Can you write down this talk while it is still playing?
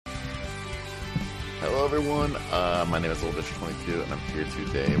Hello, everyone. My name is Oldish22, and I'm here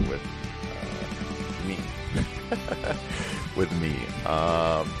today with me.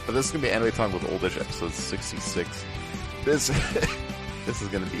 But this is going to be Anime Talk with Oldish, episode 66. This is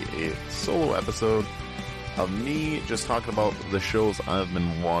going to be a solo episode of me just talking about the shows I've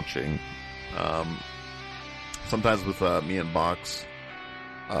been watching. Sometimes with me and Box,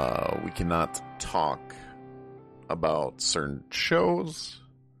 we cannot talk about certain shows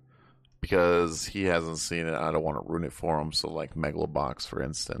because he hasn't seen it. I don't want to ruin it for him. So, like Megalobox, for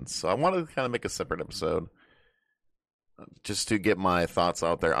instance. So I wanted to kind of make a separate episode just to get my thoughts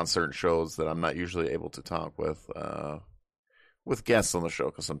out there on certain shows that I'm not usually able to talk with guests on the show.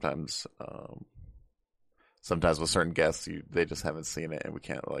 Because sometimes with certain guests, they just haven't seen it and we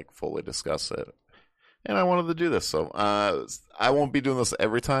can't like fully discuss it. And I wanted to do this, so I won't be doing this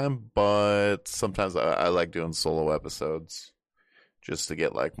every time, but sometimes I like doing solo episodes just to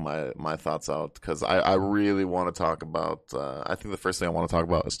get like my thoughts out, because I really want to talk about, I think the first thing I want to talk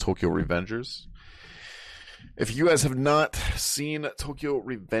about is Tokyo Revengers. If you guys have not seen Tokyo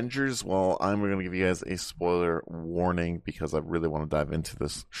Revengers, well, I'm going to give you guys a spoiler warning because I really want to dive into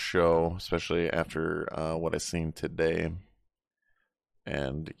this show, especially after what I've seen today.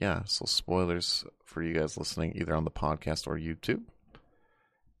 And yeah, so spoilers for you guys listening either on the podcast or YouTube.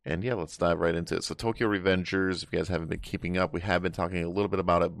 And yeah, let's dive right into it. So Tokyo Revengers, if you guys haven't been keeping up, we have been talking a little bit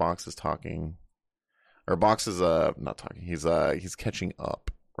about it. Box is talking, or Box is not talking. He's catching up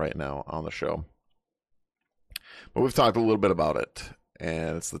right now on the show. But we've talked a little bit about it,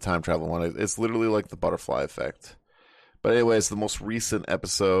 and it's the time travel one. It's literally like the butterfly effect. But anyways, the most recent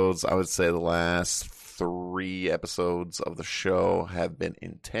episodes, I would say the last 3 episodes of the show have been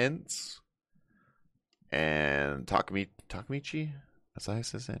intense. And Takamichi? That's how I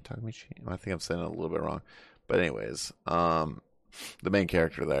say it, Takamichi? I think I'm saying it a little bit wrong. But anyways, the main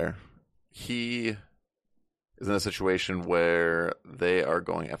character there, he is in a situation where they are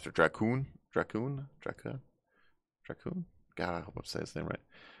going after Dracun? God, I hope I'm saying his name right.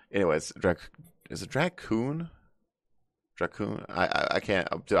 Anyways, is it Dracun? Dracun? I can't.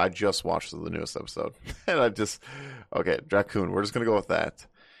 I just watched the newest episode. And okay, Dracun. We're just going to go with that.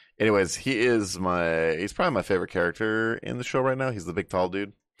 Anyways, he's probably my favorite character in the show right now. He's the big tall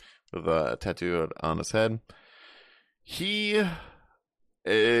dude with a tattoo on his head. He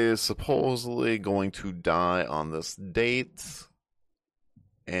is supposedly going to die on this date,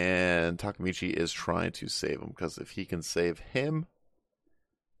 and Takamichi is trying to save him, because if he can save him,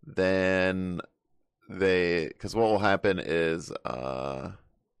 then because what will happen is, was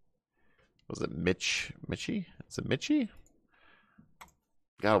it Michi? Is it Michi?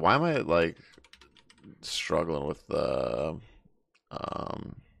 God, why am I like struggling with the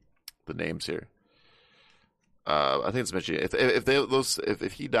names here? I think it's Michi.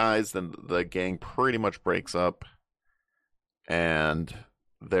 If he dies, then the gang pretty much breaks up, and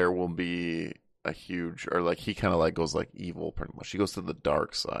there will be a huge, or like he kind of like goes like evil pretty much. He goes to the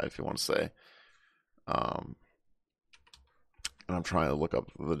dark side, if you want to say. And I'm trying to look up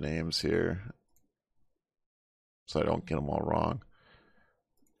the names here so I don't get them all wrong.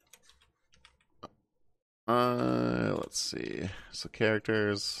 Let's see. So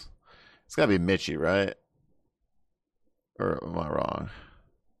characters. It's gotta be Michi, right? Or am I wrong?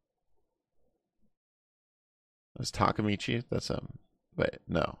 Is Takamichi? That's him. Wait,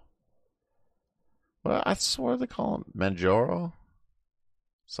 no. Well, I swore they call him Manjoro.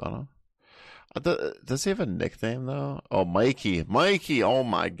 Sano. Does he have a nickname though? Oh, Mikey. Oh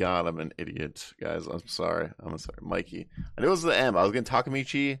my god, I'm an idiot, guys. I'm sorry. Mikey. I knew it was the M. I was getting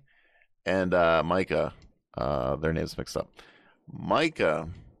Takamichi and Micah. Their names mixed up. Micah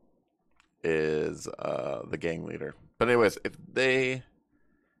is the gang leader. But anyways,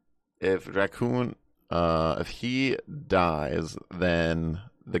 if Raccoon, if he dies, then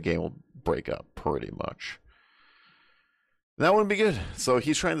the gang will break up pretty much. That wouldn't be good. So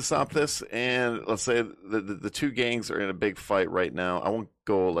he's trying to stop this, and let's say the two gangs are in a big fight right now. I won't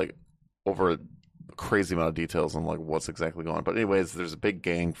go like over a crazy amount of details on like what's exactly going on, but anyways, there's a big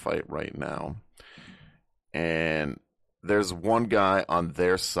gang fight right now, and there's one guy on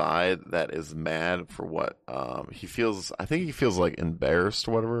their side that is mad for what he feels. I think he feels like embarrassed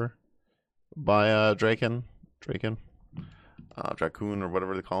or whatever by Dracun or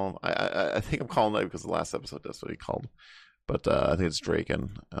whatever they call him. I think I'm calling that because the last episode that's what he called. But I think it's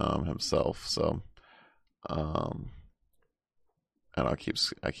Dracun himself. So, and I keep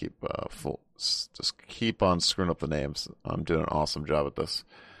just keep on screwing up the names. I'm doing an awesome job at this.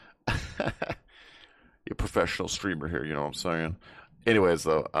 You're a professional streamer here, you know what I'm saying? Anyways,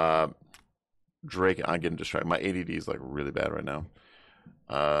 though, Drake, I'm getting distracted. My ADD is like really bad right now.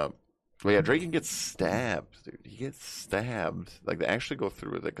 But yeah, Draken gets stabbed, dude. He gets stabbed. Like they actually go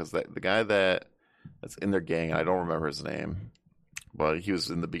through with it because the guy that's in their gang, I don't remember his name, but he was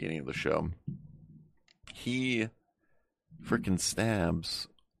in the beginning of the show. He freaking stabs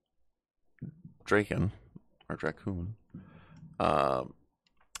Draken or Dracoon um,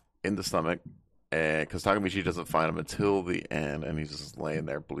 in the stomach, and because Takamichi doesn't find him until the end, and he's just laying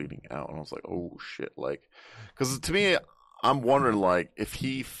there bleeding out. And I was like, oh shit, like, because to me, I'm wondering like if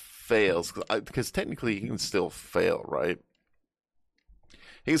he fails, because technically he can still fail, right?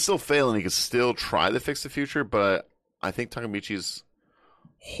 He can still fail, and he can still try to fix the future. But I think Takamichi's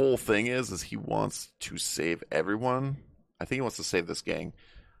whole thing is he wants to save everyone. I think he wants to save this gang.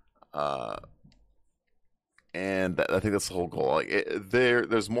 Uh, and I think that's the whole goal. Like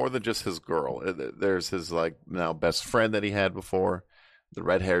there's more than just his girl. There's his like now best friend that he had before, the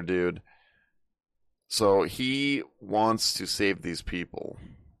red haired dude. So he wants to save these people,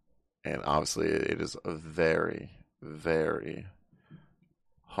 and obviously it is a very, very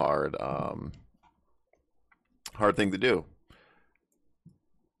hard, hard thing to do.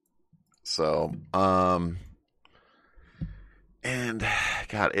 So, and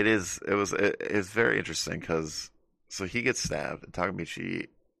God, it's very interesting because so he gets stabbed, and Takamichi.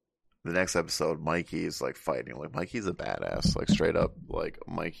 The next episode, Mikey is like fighting. Like Mikey's a badass, like straight up. Like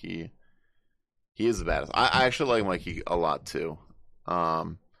Mikey, he is a badass. I actually like Mikey a lot too.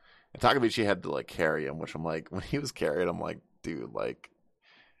 And Takamichi had to like carry him, which I'm like, when he was carried, I'm like, dude, like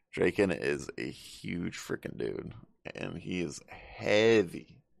Draken is a huge freaking dude, and he is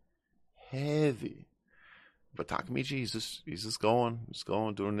heavy, heavy. But Takamichi, he's just going,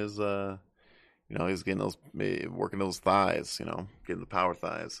 doing his he's getting those, working those thighs, getting the power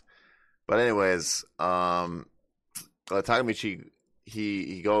thighs. But anyways, Takamichi,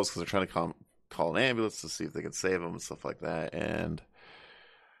 he goes because they're trying to call an ambulance to see if they can save him and stuff like that. And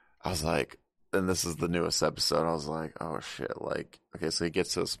I was like, and this is the newest episode. I was like, oh shit! Like, okay, so he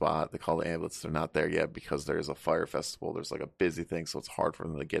gets to a spot. They call the ambulance. They're not there yet because there's a fire festival. There's like a busy thing, so it's hard for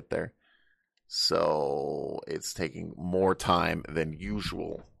them to get there. So it's taking more time than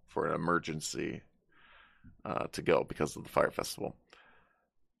usual for an emergency to go because of the fire festival.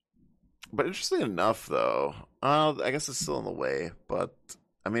 But interestingly enough, though, I guess it's still in the way. But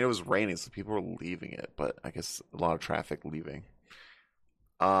I mean, it was raining, so people were leaving it. But I guess a lot of traffic leaving.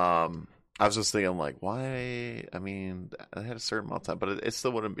 I was just thinking, like, why? I mean, I had a certain amount of time, but it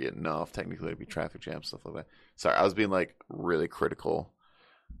still wouldn't be enough technically to be traffic jam stuff like that. Sorry, I was being like really critical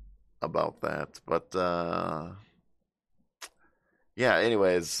about that. But yeah,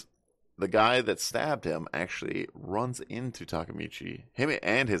 anyways, the guy that stabbed him actually runs into Takamichi. Him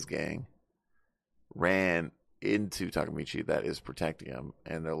and his gang ran into Takamichi that is protecting him,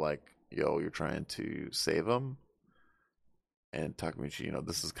 and they're like, yo, you're trying to save him? And Takamichi,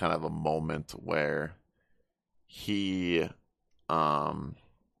 this is kind of a moment where he it's a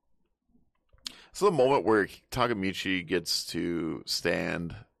moment where Takamichi gets to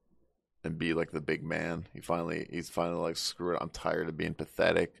stand and be like the big man. He's finally like, screw it, I'm tired of being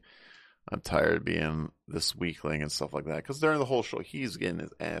pathetic. I'm tired of being this weakling and stuff like that. Because during the whole show, he's getting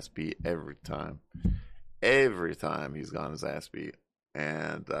his ass beat every time. Every time he's gotten his ass beat.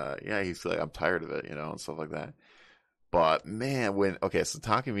 And yeah, he's like, I'm tired of it, and stuff like that. But man, so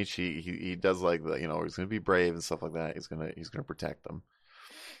Takamichi, he does like the, he's gonna be brave and stuff like that. He's gonna protect them.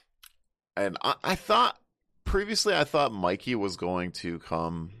 And I thought previously, I thought Mikey was going to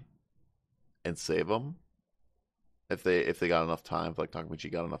come and save him if they got enough time, if like Takamichi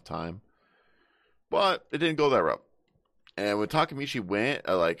got enough time. But it didn't go that route. And when Takamichi went,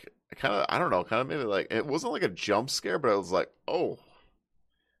 I don't know, kind of maybe like, it wasn't like a jump scare, but I was like, oh.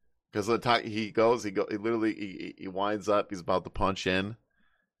 Because he literally winds up, he's about to punch in.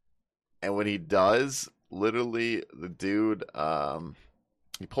 And when he does, literally the dude,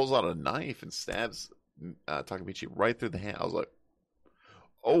 he pulls out a knife and stabs Takamichi right through the hand. I was like,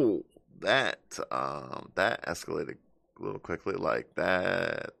 oh, that escalated a little quickly. Like,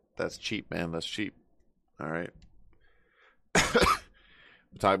 that's cheap, man. That's cheap. All right.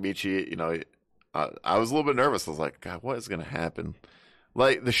 Takamichi, I was a little bit nervous. I was like, God, what is going to happen?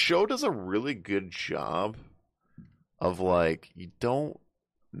 Like, the show does a really good job of, like, you don't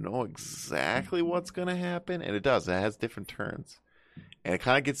know exactly what's going to happen. And it does. It has different turns. And it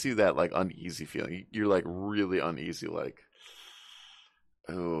kind of gets you that, like, uneasy feeling. You're, like, really uneasy. Like,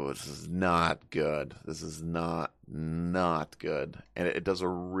 oh, this is not good. This is not good. And it does a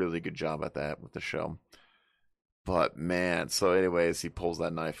really good job at that with the show. But, man, so anyways, he pulls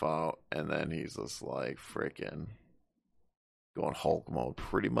that knife out. And then he's just, like, freaking going Hulk mode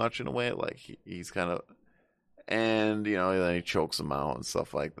pretty much in a way. Like he's kind of, and then he chokes him out and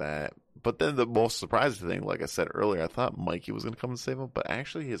stuff like that. but then the most surprising thing, like I said earlier, I thought Mikey was going to come and save him, but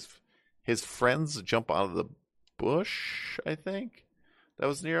actually his friends jump out of the bush, I think, that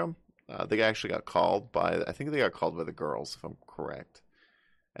was near him. They actually got called by, I think they got called by the girls, if I'm correct.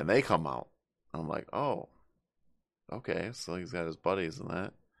 And they come out. I'm like, oh, okay, so he's got his buddies and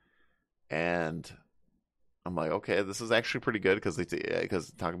that. And I'm like, okay, this is actually pretty good because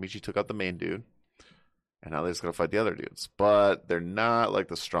Takemichi took out the main dude. And now they're just gonna fight the other dudes, but they're not like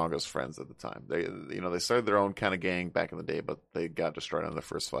the strongest friends at the time. They started their own kind of gang back in the day, but they got destroyed on the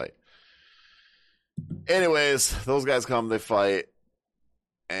first fight. Anyways, those guys come, they fight,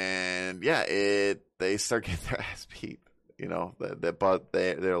 and yeah, they start getting their ass beat. But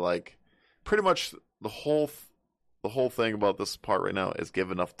they're like pretty much the whole thing about this part right now is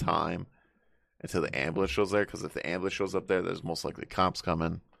give enough time until the ambulance shows there, because if the ambulance shows up there, there's most likely cops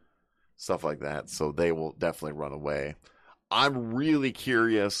coming. Stuff like that, so they will definitely run away. I'm really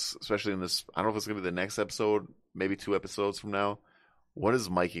curious, especially in this, I don't know if it's going to be the next episode, maybe 2 episodes from now, what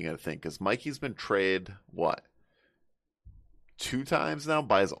is Mikey going to think? Because Mikey's been traded, 2 times now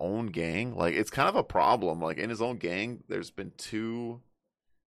by his own gang? Like, it's kind of a problem. Like, in his own gang, there's been 2,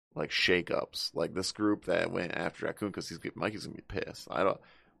 like, shakeups. Like, this group that went after Raccoon, because Mikey's going to be pissed.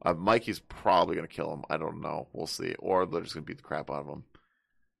 Mikey's probably going to kill him. I don't know. We'll see. Or they're just going to beat the crap out of him.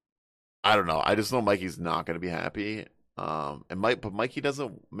 I don't know. I just know Mikey's not going to be happy. But Mikey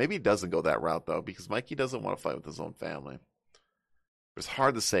doesn't go that route though, because Mikey doesn't want to fight with his own family. It's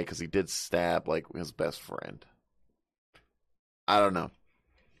hard to say because he did stab like his best friend. I don't know.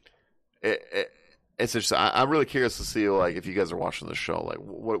 It's interesting. I'm really curious to see like if you guys are watching the show, like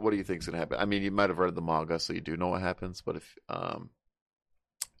what do you think's going to happen? I mean, you might have read the manga, so you do know what happens. But if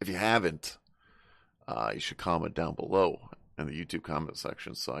you haven't, you should comment down below in the YouTube comment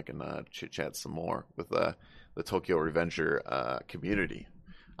section so I can chit chat some more with the Tokyo Revenger community.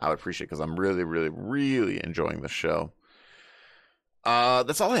 I would appreciate it because I'm really, really, really enjoying the show.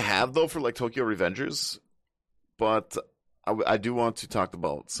 That's all I have though for like Tokyo Revengers, but I do want to talk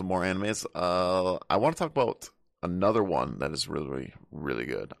about some more animes. I want to talk about another one that is really, really, really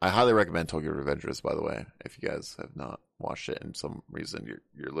good. I highly recommend Tokyo Revengers, by the way, if you guys have not watched it and some reason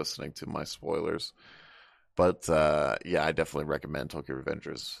you're listening to my spoilers. But yeah, I definitely recommend Tokyo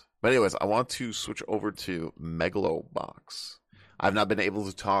Revengers. But anyways, I want to switch over to Megalobox. I've not been able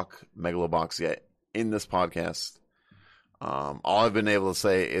to talk Megalobox yet in this podcast. All I've been able to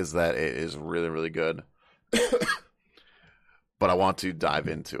say is that it is really, really good. But I want to dive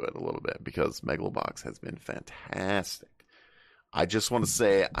into it a little bit because Megalobox has been fantastic. I just want to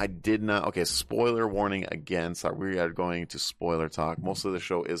say I did not... Okay, spoiler warning again. Sorry, we are going to spoiler talk. Most of the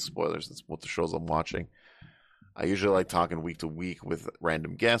show is spoilers. It's what the shows I'm watching. I usually like talking week to week with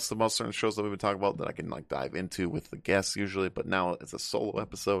random guests about certain shows that we've been talking about that I can like dive into with the guests usually. But now it's a solo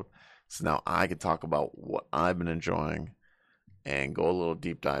episode. So now I can talk about what I've been enjoying and go a little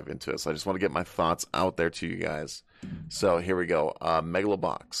deep dive into it. So I just want to get my thoughts out there to you guys. So here we go.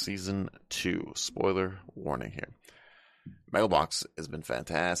 Megalobox Season 2. Spoiler warning here. Megalobox has been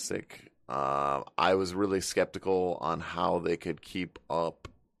fantastic. I was really skeptical on how they could keep up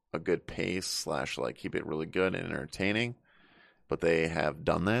a good pace / like keep it really good and entertaining, but they have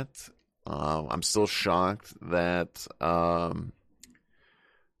done that. I'm still shocked that the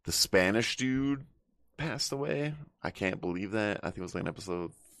Spanish dude passed away. I can't believe that. I think it was like in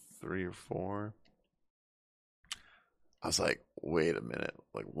episode 3 or 4. I was like, wait a minute,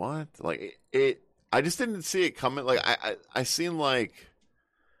 like what? Like it I just didn't see it coming. Like I seen like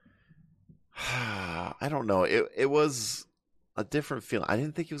I don't know. It was a different feeling. I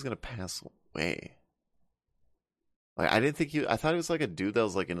didn't think he was gonna pass away. Like I thought he was like a dude that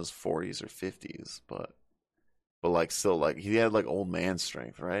was like in his 40s or 50s, but like still like he had like old man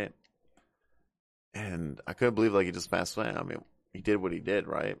strength, right? And I couldn't believe like he just passed away. I mean, he did what he did,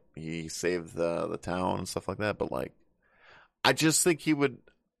 right? He saved the town and stuff like that. But like, I just think he would.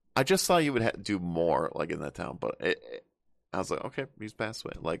 I just thought he would do more like in that town. But I was like, okay, he's passed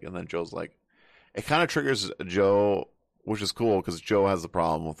away. Like, and then Joe's like, it kind of triggers Joe, which is cool because Joe has the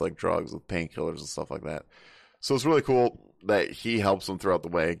problem with like drugs, with painkillers and stuff like that. So it's really cool that he helps him throughout the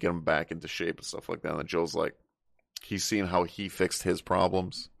way, get him back into shape and stuff like that. And Joe's like, he's seen how he fixed his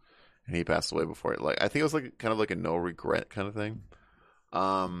problems. And he passed away before it. Like I think it was like kind of like a no regret kind of thing.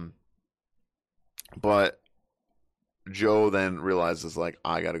 But Joe then realizes like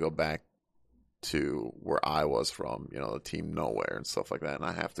I got to go back to where I was from, you know, the Team Nowhere and stuff like that, and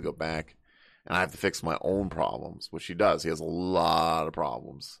I have to go back and I have to fix my own problems, which he does. He has a lot of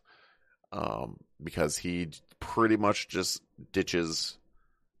problems because he pretty much just ditches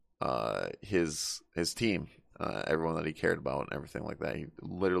his team. everyone that he cared about and everything like that. He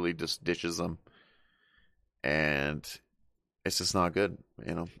literally just ditches them, and it's just not good.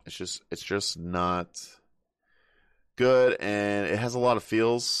 It's just not good, and it has a lot of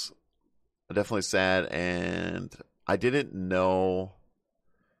feels. Definitely sad, and I didn't know.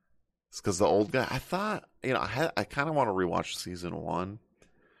 It's because the old guy. I thought, I kind of want to rewatch season 1,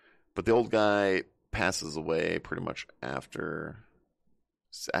 but the old guy passes away pretty much after.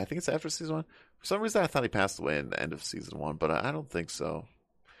 I think it's after season 1. For some reason, I thought he passed away in the end of season 1, but I don't think so.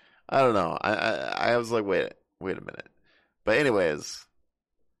 I don't know. I was like, wait a minute. But anyways,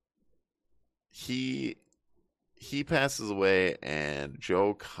 he passes away, and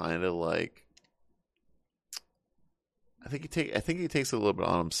Joe kind of like. I think he takes it a little bit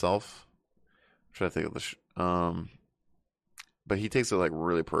on himself. I'm trying to think of but he takes it like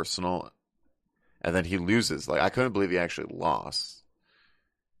really personal, and then he loses. Like, I couldn't believe he actually lost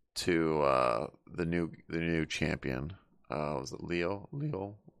to the new champion. Was it Lou?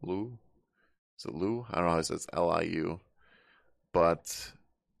 Is it Lou? I don't know how it says Liu, but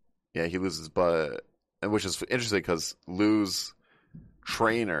yeah, he loses. But which is interesting because Lou's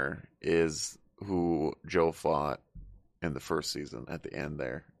trainer is who Joe fought in the first season at the end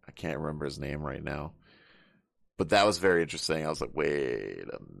there. I can't remember his name right now. But that was very interesting. I was like, wait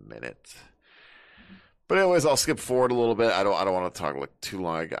a minute. But anyways, I'll skip forward a little bit. I don't want to talk like too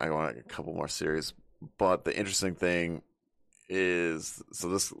long. I want a couple more series. But the interesting thing is, so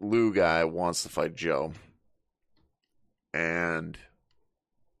this Lou guy wants to fight Joe. And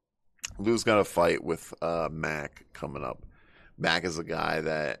Lou's got a fight with Mac coming up. Mac is a guy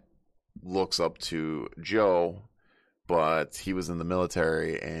that looks up to Joe, but he was in the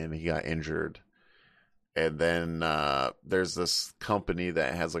military and he got injured. And then there's this company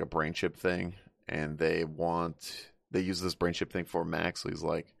that has like a brain chip thing, and they use this brain chip thing for Mac. So he's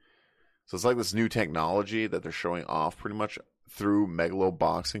like, so it's like this new technology that they're showing off pretty much through Megalo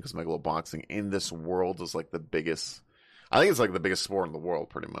Boxing, because Megalo Boxing in this world is like the biggest. I think it's like the biggest sport in the world,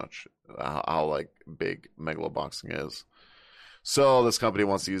 pretty much. How like big Megalo Boxing is. So this company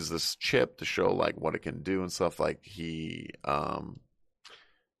wants to use this chip to show like what it can do and stuff. Like he's already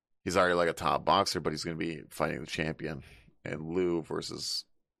like a top boxer, but he's going to be fighting the champion. And Lou versus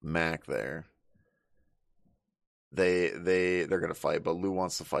Mac there. They're going to fight, but Lou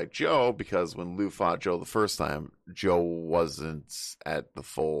wants to fight Joe because when Lou fought Joe the first time, Joe wasn't at the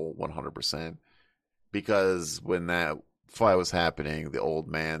full 100%. Because when that fight was happening, the old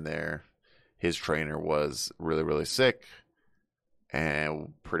man there, his trainer was really, really sick.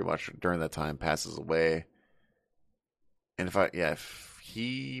 And pretty much during that time passes away. And if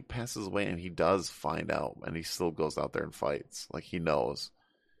he passes away and he does find out, and he still goes out there and fights, like he knows.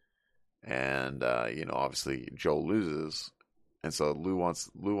 And obviously Joe loses, and so Lou wants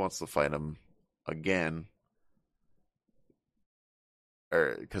to fight him again,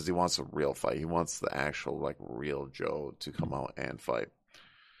 or because he wants a real fight. He wants the actual like real Joe to come out and fight.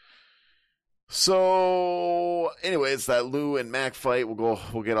 So, anyways, that Lou and Mac fight, we'll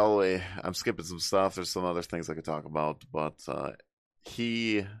get all the way. I'm skipping some stuff. There's some other things I could talk about, but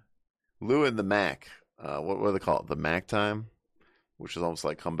Lou and the Mac, what do they call it? The Mac time, which is almost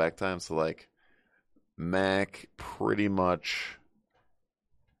like comeback time. So, like, Mac pretty much,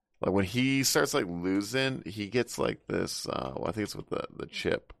 like, when he starts like losing, he gets like this. I think it's with the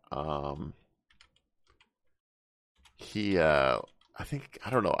chip. I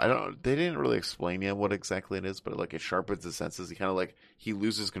don't know. They didn't really explain yet what exactly it is, but like it sharpens his senses. He kind of like he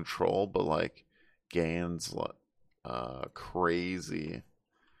loses control, but like gains crazy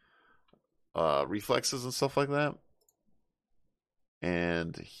reflexes and stuff like that.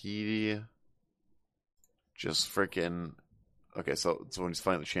 And he just freaking okay. So when he's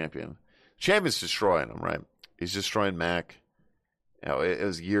fighting the champion's destroying him, right? He's destroying Mac. It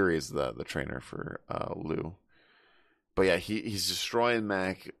was Yuri is the trainer for Lou. But yeah, he's destroying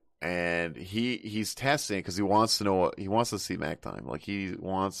Mac, and he's testing because he wants to know he wants to see Mac time. Like he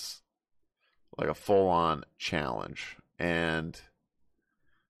wants like a full on challenge, and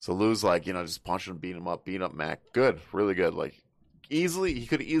so Lou's like just punching him, beating up Mac. Good, really good. Like he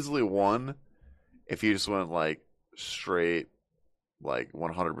could easily won if he just went like straight like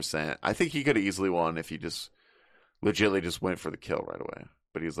 100%. I think he could have easily won if he just legitimately just went for the kill right away.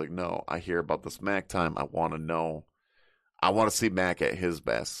 But he's like, no, I hear about this Mac time. I want to know. I want to see Mac at his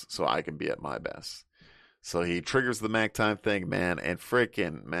best so I can be at my best. So he triggers the Mac time thing, man, and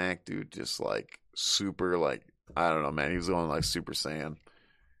freaking Mac, dude, just like super, like, I don't know, man. He was going like Super Saiyan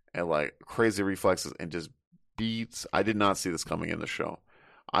and like crazy reflexes and just beats. I did not see this coming in the show.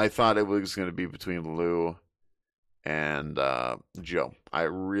 I thought it was going to be between Lou and Joe. I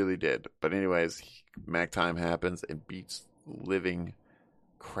really did. But anyways, Mac time happens and beats living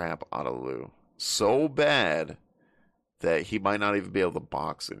crap out of Lou. So bad that he might not even be able to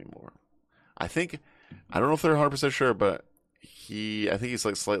box anymore. I don't know if they're 100% sure, but I think he's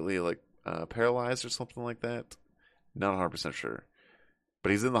like slightly like paralyzed or something like that. Not 100% sure.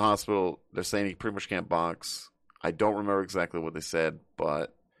 But he's in the hospital. They're saying he pretty much can't box. I don't remember exactly what they said,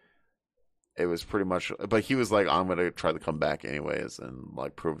 but it was pretty much. But he was like, "I'm gonna try to come back anyways and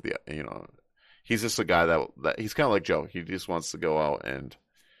like prove the He's just a guy that he's kind of like Joe. He just wants to go out and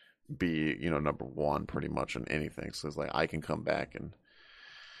be number one pretty much in anything. So it's like I can come back and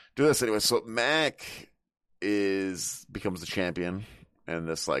do this anyway. So Mac becomes the champion. And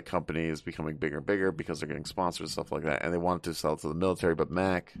this like company is becoming bigger and bigger because they're getting sponsors and stuff like that. And they wanted to sell it to the military, but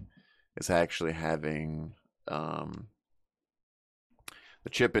Mac is actually having the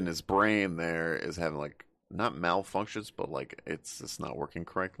chip in his brain there is having like not malfunctions, but like it's just not working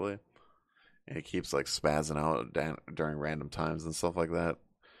correctly. And it keeps like spazzing out during random times and stuff like that.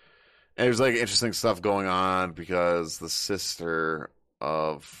 And there's like interesting stuff going on because the sister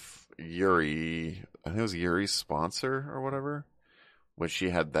of Yuri, I think it was Yuri's sponsor or whatever. When she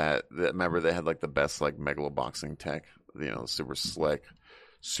had that, remember they had like the best like megaloboxing tech, super slick,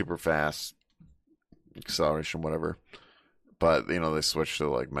 super fast acceleration, whatever. But they switched to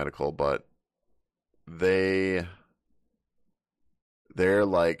like medical, but they're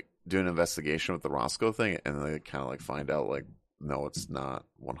like doing an investigation with the Roscoe thing, and they kind of like find out like no, it's not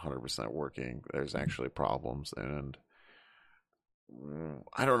 100% working. There's actually problems, and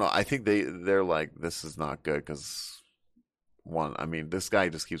I don't know. I think they're like this is not good because. One, I mean, this guy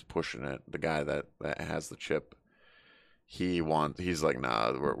just keeps pushing it. The guy that has the chip, he's like,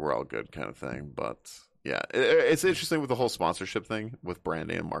 nah, we're all good, kind of thing. But yeah, it's interesting with the whole sponsorship thing with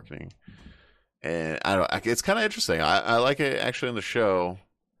branding and marketing, and it's kind of interesting. I like it actually in the show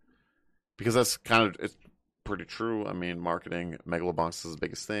because it's pretty true. I mean, marketing Megalobox is the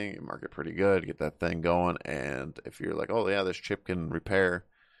biggest thing. You market pretty good, get that thing going, and if you're like, oh yeah, this chip can repair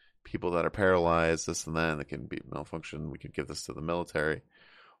people that are paralyzed, this and that, and they can be malfunction. We can give this to the military,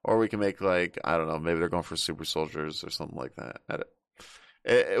 or we can make like I don't know, maybe they're going for super soldiers or something like that.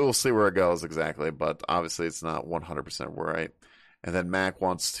 We'll see where it goes exactly, but obviously it's not 100% right. And then Mac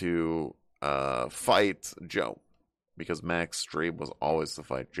wants to fight Joe because Mac's dream was always to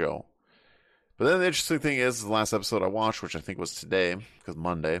fight Joe. But then the interesting thing is the last episode I watched, which I think was today, because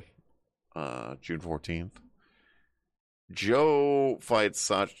Monday, June 14th. Joe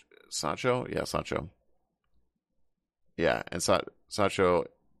fights Sancho? Yeah, Sancho. Yeah, and Sancho,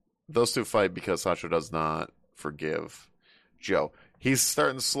 those two fight because Sancho does not forgive Joe. He's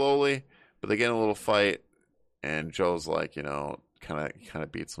starting slowly, but they get in a little fight, and Joe's like, kind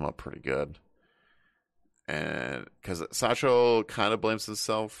of beats him up pretty good. And because Sancho kind of blames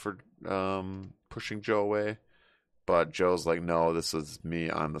himself for pushing Joe away, but Joe's like, no, this is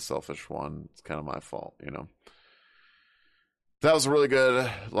me. I'm the selfish one. It's kind of my fault, That was really good.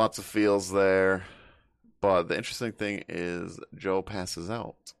 Lots of feels there. But the interesting thing is Joe passes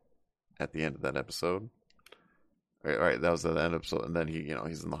out at the end of that episode. Right, that was the end of the episode. And then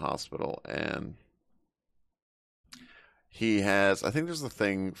he's in the hospital. And he has, I think there's a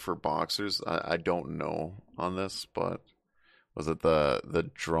thing for boxers. I don't know on this, but was it the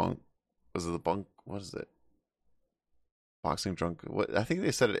drunk? Was it the bunk? What is it? Boxing drunk? What? I think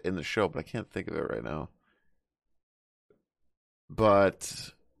they said it in the show, but I can't think of it right now.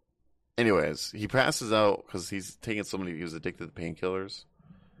 But anyways, he passes out because he's taking he was addicted to painkillers.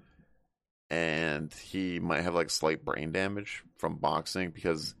 And he might have like slight brain damage from boxing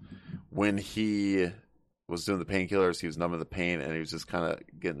because when he was doing the painkillers, he was numbing the pain and he was just kind of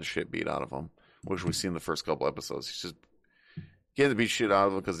getting the shit beat out of him, which we see in the first couple episodes. He's just getting the beat shit out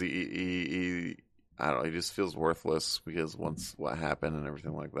of him because he I don't know, he just feels worthless because once what happened and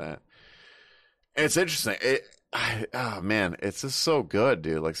everything like that. And it's interesting. Oh man, it's just so good,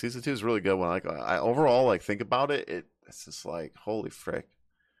 dude. Like season 2 is really good. When I overall like think about it, it's just like holy frick,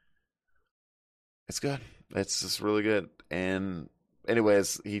 it's good. It's just really good. And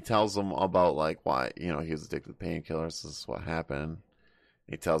anyways, he tells them about like why he was addicted to painkillers. This is what happened.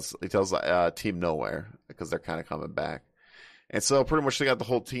 He tells Team Nowhere because they're kind of coming back, and so pretty much they got the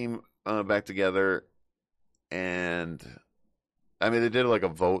whole team back together, and. I mean, they did like a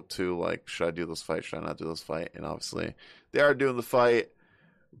vote to like, should I do this fight? Should I not do this fight? And obviously, they are doing the fight,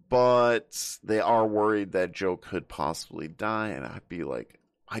 but they are worried that Joe could possibly die. And I'd be like,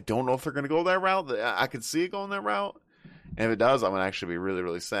 I don't know if they're going to go that route. I could see it going that route. And if it does, I'm going to actually be really,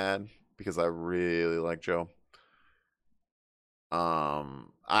 really sad because I really like Joe.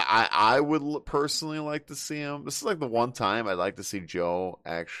 I would personally like to see him. This is like the one time I'd like to see Joe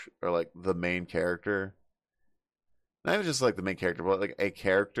actually, or like the main character, not even just like the main character, but like a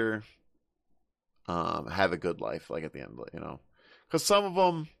character, have a good life. Like at the end, you know, because some of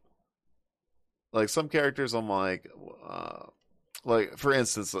them, like some characters, I'm like for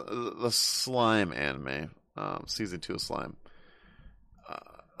instance, the Slime anime, season 2 of Slime.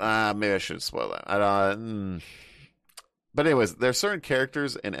 Maybe I shouldn't spoil that. But anyways, there are certain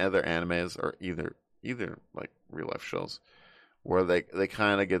characters in other animes or either like real life shows where they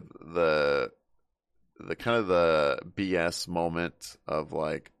kind of get the kind of the BS moment of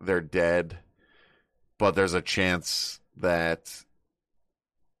like they're dead, but there's a chance that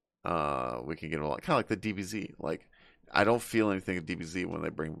we can get them kind of like the DBZ. Like I don't feel anything of DBZ when they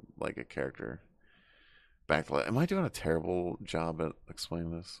bring like a character back to life. Am I doing a terrible job at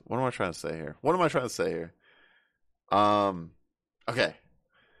explaining this? What am I trying to say here? Okay.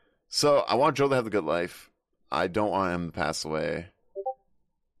 So I want Joe to have a good life. I don't want him to pass away.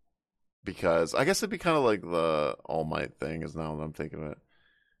 Because I guess it'd be kind of like the All Might thing is now that I'm thinking of it.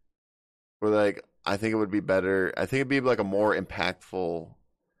 Where like I think it would be better. I think it'd be like a more impactful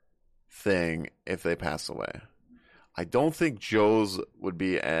thing if they pass away. I don't think Joe's would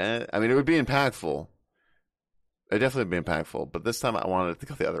be I mean, it would be impactful. It'd definitely be impactful. But this time I wanted to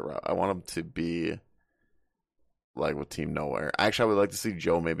go the other route. I want him to be like with Team Nowhere. Actually, I would like to see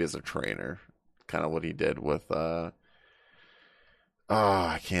Joe maybe as a trainer. Kind of what he did with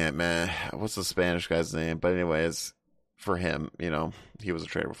I can't, man. What's the Spanish guy's name? But anyways, for him, you know, he was a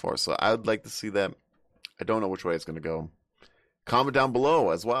trainer before. So I would like to see that. I don't know which way it's going to go. Comment down below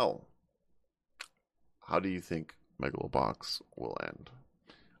as well. How do you think Megalobox will end?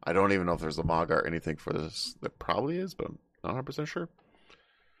 I don't even know if there's a manga or anything for this. There probably is, but I'm not 100% sure.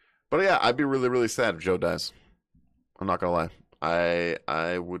 But yeah, I'd be really, really sad if Joe dies. I'm not going to lie.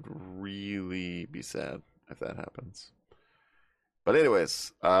 I would really be sad if that happens. But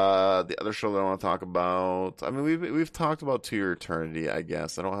anyways, the other show that I want to talk about. I mean, we've talked about To Your Eternity. I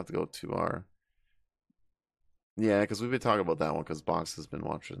guess I don't have to go too far. Yeah, because we've been talking about that one. Because Box has been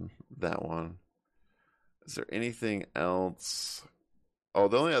watching that one. Is there anything else? Oh,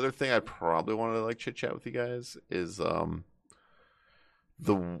 the only other thing I probably want to like chit chat with you guys is so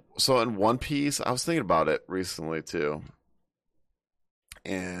in One Piece. I was thinking about it recently too,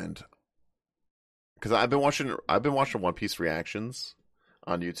 and because I've been watching One Piece reactions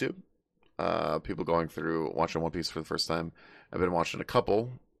on YouTube. People going through watching One Piece for the first time. I've been watching a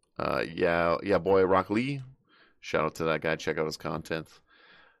couple. Yeah, boy, Rock Lee. Shout out to that guy. Check out his content.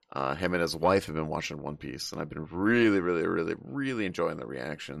 Him and his wife have been watching One Piece, and I've been really, really, really, really enjoying the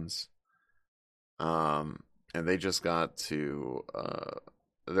reactions. And they just got to.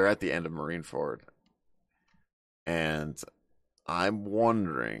 They're at the end of Marineford, and I'm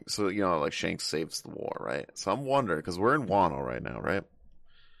wondering, so, you know, like Shanks saves the war, right? So I'm wondering, because we're in Wano right now, right?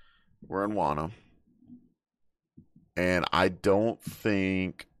 We're in Wano. And I don't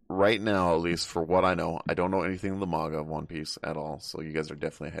think, right now, at least for what I know, I don't know anything of the manga of One Piece at all. So you guys are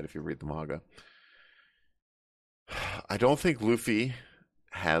definitely ahead if you read the manga. I don't think Luffy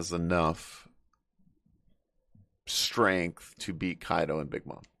has enough strength to beat Kaido and Big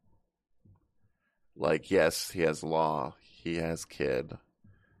Mom. Like, yes, he has Law. He has Kid.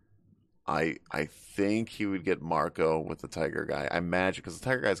 I think he would get Marco with the Tiger guy. I imagine, because the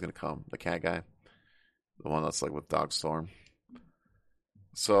Tiger guy's going to come. The cat guy. The one that's like with Dogstorm.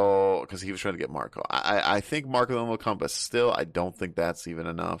 So, because he was trying to get Marco. I think Marco then will come, but still, I don't think that's even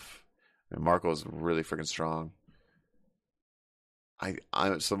enough. I mean, Marco is really freaking strong.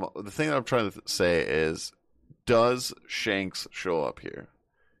 So the thing that I'm trying to say is, does Shanks show up here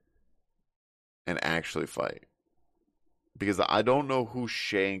and actually fight? Because I don't know who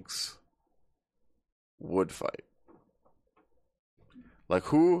Shanks would fight. Like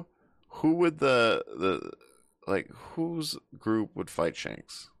who would the like whose group would fight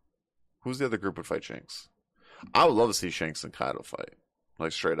Shanks? Who's the other group would fight Shanks? I would love to see Shanks and Kaido fight.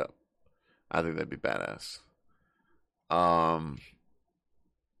 Like straight up. I think that'd be badass. I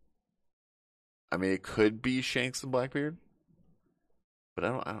mean, it could be Shanks and Blackbeard, but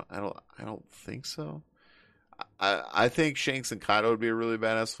I don't think so. I think Shanks and Kaido would be a really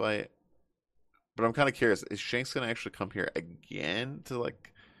badass fight. But I'm kind of curious, is Shanks gonna actually come here again to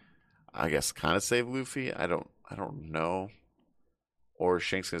like, I guess, kind of save Luffy? I don't know. Or is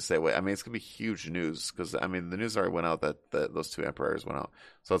Shanks gonna stay away? I mean, it's gonna be huge news because I mean the news already went out that those two emperors went out.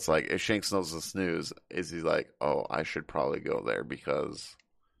 So it's like if Shanks knows this news, is he like, oh, I should probably go there because,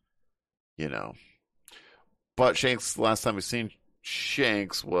 you know. But Shanks, last time we seen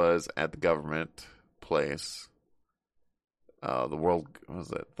Shanks was at the government place the world, what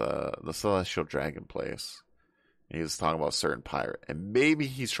was it, the Celestial Dragon place. And he was talking about a certain pirate, and maybe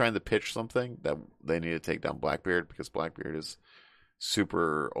he's trying to pitch something that they need to take down Blackbeard because Blackbeard is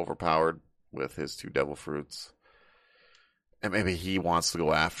super overpowered with his 2 devil fruits, and maybe he wants to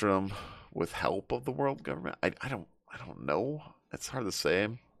go after him with help of the world government. I don't know. It's hard to say.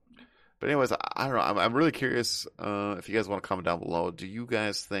 But anyways, I don't know. I'm really curious if you guys want to comment down below. Do you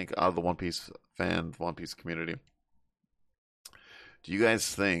guys think, out of the One Piece fan, One Piece community, do you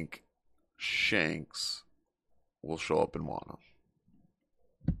guys think Shanks will show up in Wano?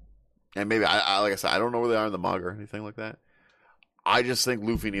 And maybe, I like I said, I don't know where they are in the manga or anything like that. I just think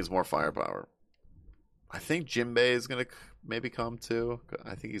Luffy needs more firepower. I think Jinbei is going to maybe come too.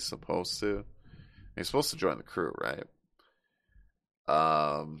 I think he's supposed to. He's supposed to join the crew, right?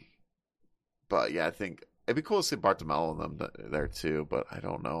 But yeah, I think it'd be cool to see Bartomeu and them there too. But I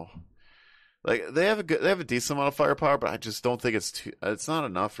don't know. Like they have a decent amount of firepower, but I just don't think it's not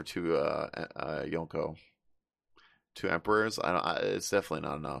enough for 2 Yonko, 2 emperors. It's definitely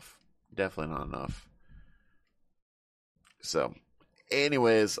not enough. Definitely not enough. So,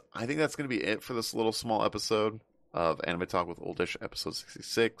 anyways, I think that's going to be it for this little small episode of Anime Talk with Oldish, episode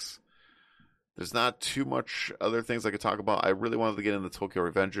 66. There's not too much other things I could talk about. I really wanted to get into Tokyo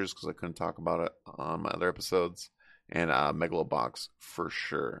Revengers because I couldn't talk about it on my other episodes. And Megalobox for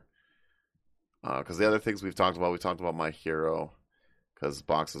sure. Because the other things we talked about My Hero. Because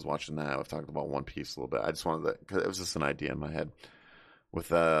Box is watching that. We've talked about One Piece a little bit. I just wanted to, because it was just an idea in my head with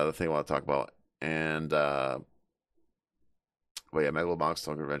the thing I want to talk about. And, well, yeah, Megalobox,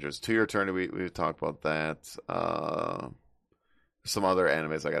 Tokyo Revengers. To Your Eternity, we talked about that. Some other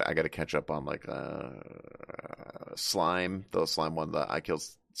animes I got to catch up on, like Slime, the Slime one that I killed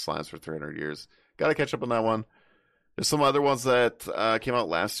slimes for 300 years. Got to catch up on that one. There's some other ones that came out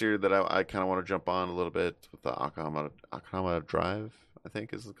last year that I kind of want to jump on a little bit with the Akahama Drive, I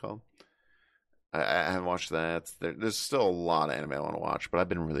think is it called. I haven't watched that. There's still a lot of anime I want to watch, but I've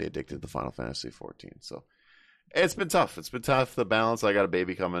been really addicted to Final Fantasy 14. So it's been tough. It's been tough, the balance. I got a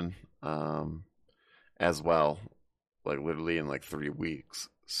baby coming as well. Like literally in like 3 weeks.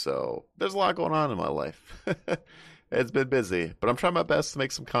 So there's a lot going on in my life. It's been busy, but I'm trying my best to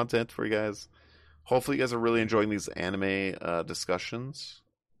make some content for you guys. Hopefully you guys are really enjoying these anime discussions,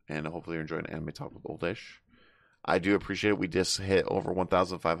 and hopefully you're enjoying Anime Talk with Oldish. I do appreciate it. We just hit over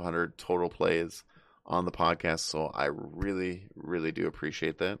 1,500 total plays on the podcast, so I really, really do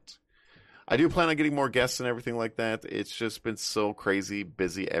appreciate that. I do plan on getting more guests and everything like that. It's just been so crazy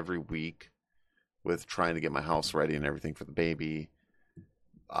busy every week with trying to get my house ready and everything for the baby,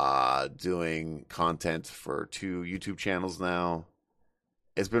 doing content for 2 YouTube channels now.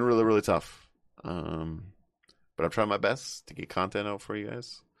 It's been really, really tough. But I'm trying my best to get content out for you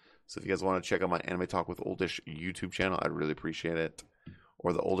guys. So if you guys want to check out my Anime Talk with Oldish YouTube channel, I'd really appreciate it.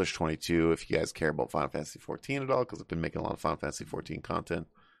 Or the Oldish 22 if you guys care about Final Fantasy 14 at all, because I've been making a lot of Final Fantasy 14 content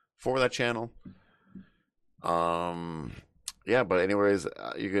for that channel. Yeah, but anyways,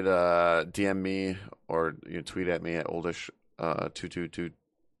 you could DM me or tweet at me at Oldish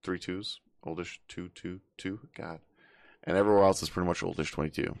 22232s. Oldish 222. God. And everywhere else is pretty much Oldish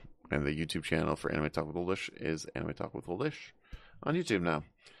 22. And the YouTube channel for Anime Talk with Oldish is Anime Talk with Oldish on YouTube now.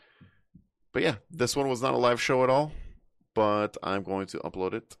 But yeah, this one was not a live show at all, but I'm going to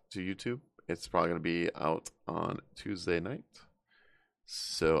upload it to YouTube. It's probably going to be out on Tuesday night.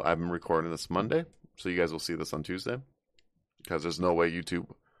 So I'm recording this Monday, so you guys will see this on Tuesday, because there's no way YouTube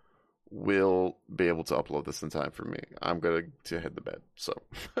will be able to upload this in time for me. I'm going to hit the bed. So,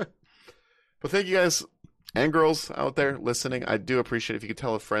 but thank you guys and girls out there listening. I do appreciate it. If you could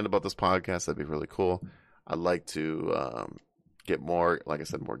tell a friend about this podcast, that'd be really cool. I'd like to get more, like I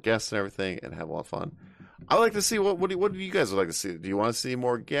said, more guests and everything, and have a lot of fun. I like to see what do you guys would like to see. Do you want to see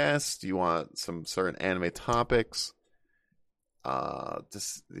more guests? Do you want some certain anime topics?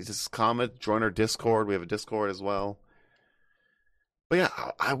 Just comment, join our Discord. We have a Discord as well. But yeah,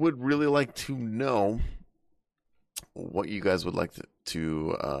 I would really like to know what you guys would like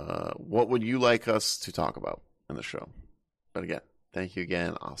to what would you like us to talk about in the show. But again, thank you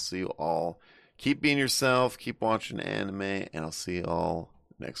again. I'll see you all. Keep being yourself, keep watching anime, and I'll see you all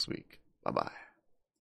next week. Bye-bye.